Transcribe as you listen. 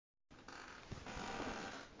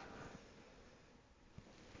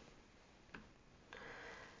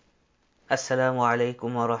Assalamu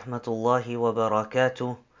alaikum wa rahmatullahi wa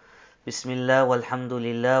barakatuh. Bismillah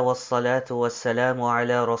walhamdulillah wassalatu wassalamu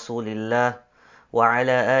ala rasulillah wa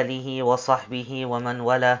ala alihi wa sahbihi wa man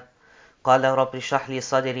wala. Qala rabbi shrah li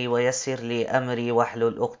sadri wa yassir li amri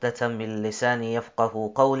wahlul uqdatan min lisani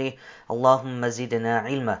yafqahu qawli. Allahumma zidna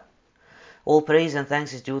ilma. All praise and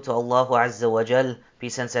thanks is due to Allah Azza wa Jal.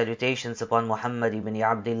 Peace and salutations upon Muhammad ibn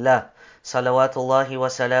Abdullah. Salawatullahi wa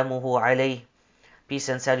salamuhu alayhi. Peace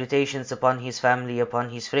and salutations upon his family, upon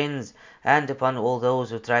his friends, and upon all those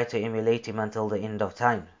who try to emulate him until the end of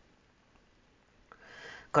time.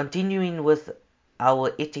 Continuing with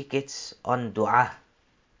our etiquettes on dua.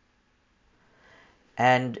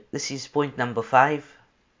 And this is point number 5.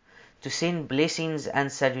 To send blessings and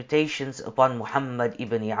salutations upon Muhammad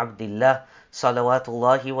ibn Abdullah,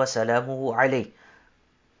 salawatullahi wa salamuhu alayh.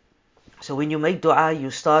 So when you make dua, you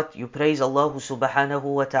praise Allah subhanahu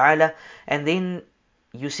wa ta'ala, and then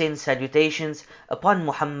you send salutations upon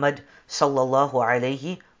Muhammad sallallahu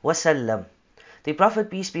alayhi wasallam. The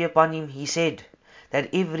Prophet, peace be upon him, he said that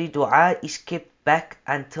every dua is kept back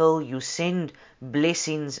until you send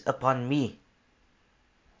blessings upon me.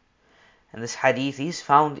 And this hadith is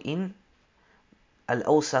found in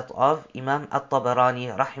Al-Awsat of Imam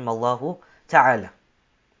At-Tabarani rahimallahu ta'ala.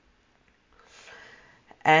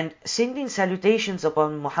 And sending salutations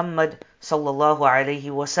upon Muhammad sallallahu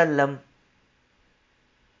alayhi wasallam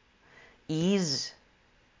is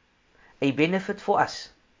a benefit for us.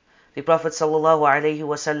 The Prophet sallallahu alayhi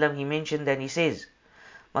wasallam, he mentioned and he says,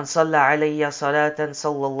 Man salla alayya salatan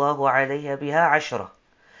sallallahu alayha biha ashra.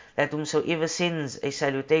 That whomsoever sends a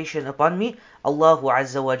salutation upon me, Allahu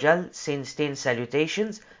Azza wa Jal sends 10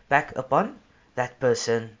 salutations back upon that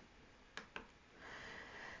person.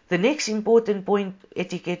 The next important point,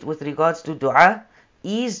 etiquette with regards to dua,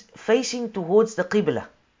 is facing towards the Qibla.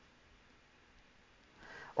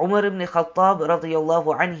 Umar ibn Khattab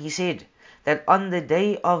radiyallahu anhu, he said that on the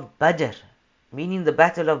day of Badr, meaning the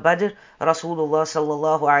battle of Badr, Rasulullah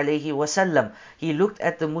sallallahu alayhi wasallam, he looked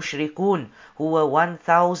at the mushrikun who were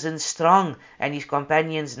 1,000 strong and his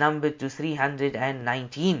companions numbered to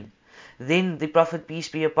 319. Then the Prophet, peace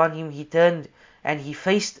be upon him, he turned and he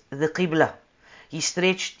faced the Qibla. He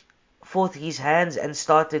stretched forth his hands and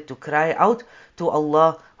started to cry out to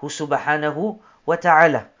Allah subhanahu wa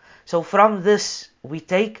ta'ala. So from this we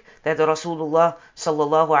take that Rasulullah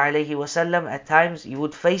sallallahu alayhi wasallam at times he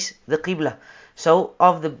would face the Qibla. So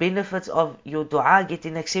of the benefits of your dua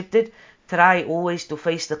getting accepted, try always to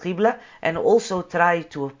face the Qibla and also try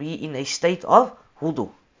to be in a state of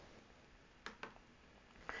wudu.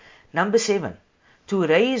 Number 7, to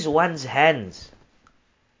raise one's hands.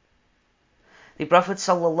 The Prophet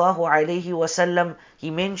sallallahu alayhi wasallam,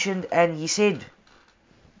 he mentioned and he said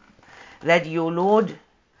that your Lord,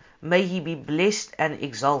 may he be blessed and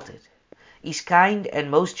exalted, is kind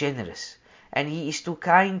and most generous, and he is too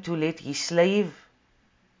kind to let his slave,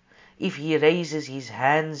 if he raises his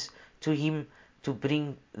hands to him, to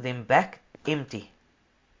bring them back empty.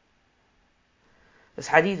 This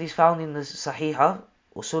hadith is found in the Sahih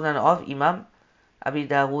or Sunan of Imam Abi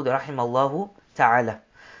Dawood rahimallahu ta'ala.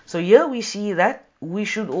 So here we see that we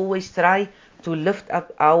should always try to lift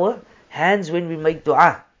up our hands when we make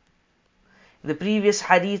dua. In the previous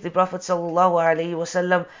hadith, the Prophet sallallahu alaihi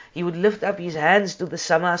wasallam, he would lift up his hands to the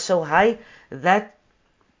sama so high that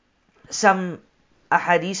some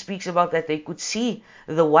ahadith speaks about that they could see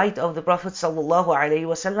the white of the Prophet sallallahu alaihi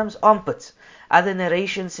wasallam's armpits. Other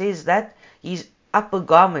narration says that his upper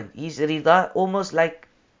garment, his rida, almost like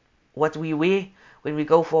what we wear when we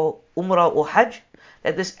go for Umrah or Hajj,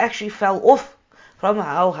 that this actually fell off from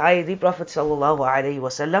how high the Prophet sallallahu alaihi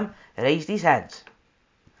wasallam raised his hands.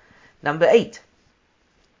 Number 8,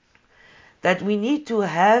 that we need to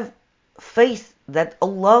have faith that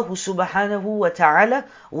Allah subhanahu wa ta'ala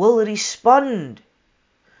will respond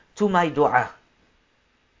to my dua.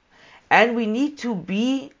 And we need to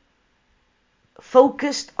be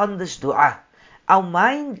focused on this dua. Our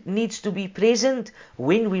mind needs to be present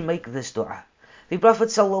when we make this dua. The Prophet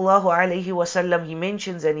sallallahu alaihi wasallam, he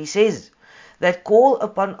mentions and he says that call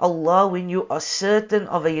upon Allah when you are certain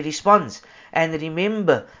of a response, and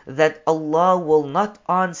remember that Allah will not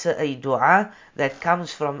answer a dua that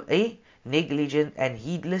comes from a negligent and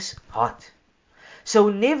heedless heart. So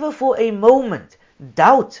never for a moment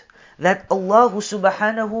doubt that Allah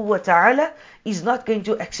subhanahu wa ta'ala is not going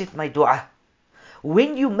to accept my dua.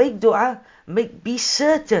 When you make dua, be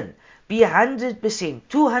certain, be 100%,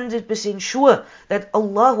 200% sure that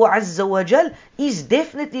Allah Azza wa Jal is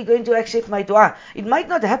definitely going to accept my dua. It might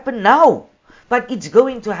not happen now, but it's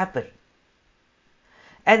going to happen.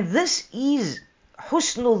 And this is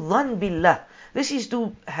husnul dhan billah, This is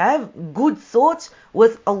to have good thoughts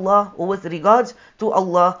with Allah or with regards to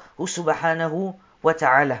Allah subhanahu wa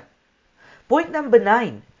ta'ala. Point number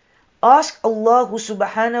 9. Ask Allah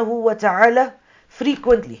subhanahu wa ta'ala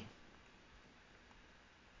frequently.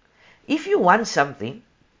 If you want something,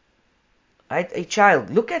 right, a child,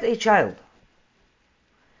 look at a child.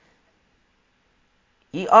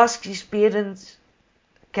 He asks his parents,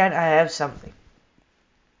 can I have something?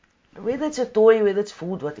 Whether it's a toy, whether it's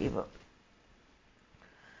food, whatever.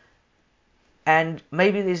 And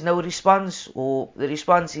maybe there's no response, or the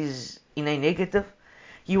response is in a negative.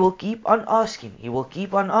 He will keep on asking, he will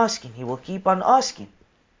keep on asking, he will keep on asking.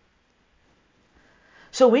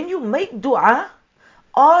 So when you make dua,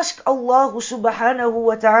 ask Allah subhanahu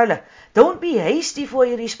wa ta'ala. Don't be hasty for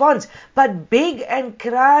a response, but beg and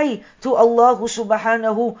cry to Allah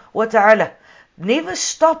subhanahu wa ta'ala. Never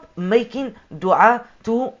stop making dua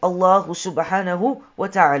to Allah subhanahu wa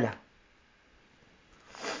ta'ala.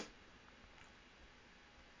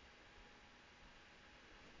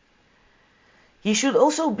 He should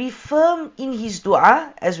also be firm in his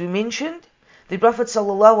dua, as we mentioned. The Prophet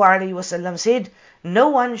ﷺ said,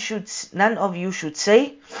 none of you should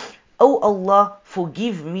say, O Allah,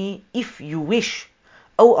 forgive me if you wish.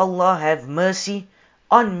 O Allah, have mercy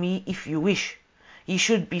on me if you wish. He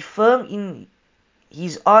should be firm in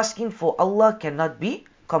his asking, for Allah cannot be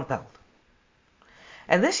compelled.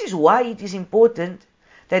 And this is why it is important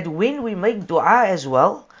that when we make dua as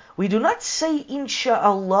well, we do not say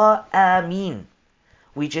Insha'Allah, Ameen.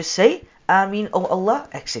 We just say, Ameen, O Allah,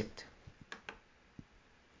 accept.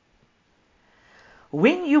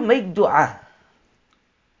 When you make dua,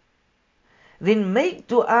 then make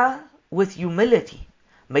dua with humility,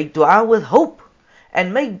 make dua with hope,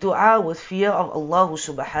 and make dua with fear of Allah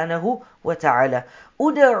subhanahu wa ta'ala.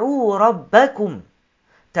 Ud'u rabbakum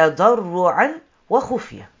tadarru'an wa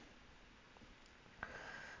khufya.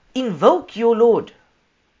 Invoke your Lord.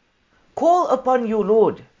 Call upon your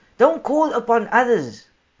Lord. Don't call upon others.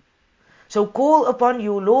 So call upon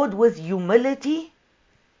your Lord with humility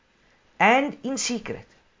and in secret.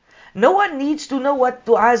 No one needs to know what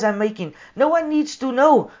du'as I'm making. No one needs to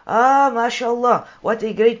know, mashallah, what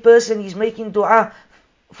a great person is making dua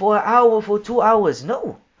for an hour, for 2 hours.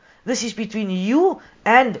 No. This is between you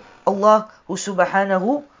and Allah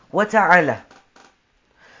subhanahu wa ta'ala.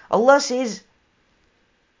 Allah says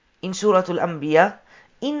in Surah Al-Anbiya,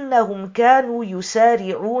 إِنَّهُمْ كَانُوا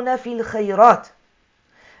يُسَارِعُونَ فِي الْخَيْرَاتِ,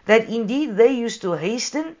 that indeed they used to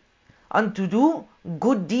hasten and to do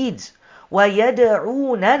good deeds.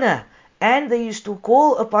 وَيَدْعُونَنَا, and they used to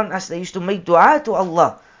call upon us, they used to make dua to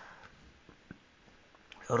Allah.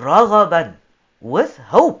 رَغَبًا, with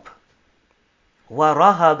hope.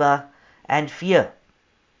 وَرَهَبًا, and fear.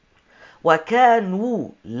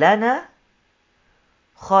 وَكَانُوا لَنَا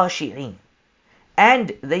خَاشِعِينَ,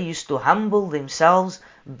 and they used to humble themselves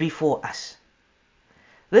before us.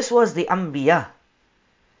 This was the Anbiya,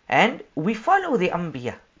 and we follow the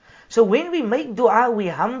Anbiya. So when we make dua, we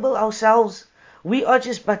humble ourselves. We are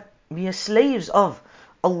just but mere slaves of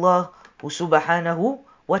Allah subhanahu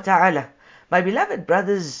wa ta'ala. My beloved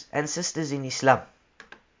brothers and sisters in Islam,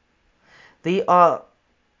 there are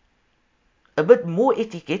a bit more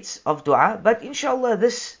etiquettes of dua, but inshallah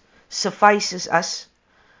this suffices us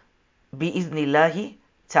bi'idhnillahi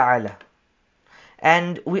ta'ala.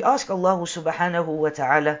 And we ask Allah subhanahu wa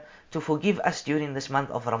ta'ala to forgive us during this month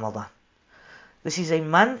of Ramadan. This is a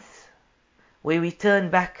month where we turn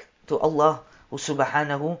back to Allah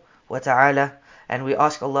subhanahu wa ta'ala, and we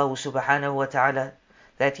ask Allah subhanahu wa ta'ala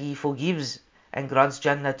that He forgives and grants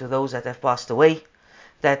Jannah to those that have passed away,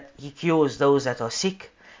 that He cures those that are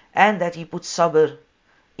sick, and that He puts sabr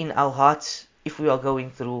in our hearts if we are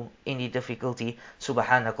going through any difficulty.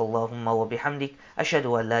 Subhanakallahumma wa bihamdik,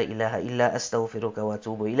 ashhadu an la ilaha illa astaghfiruka wa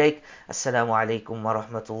atubu ilayk. Assalamu alaikum wa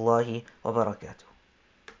rahmatullahi wa barakatuh.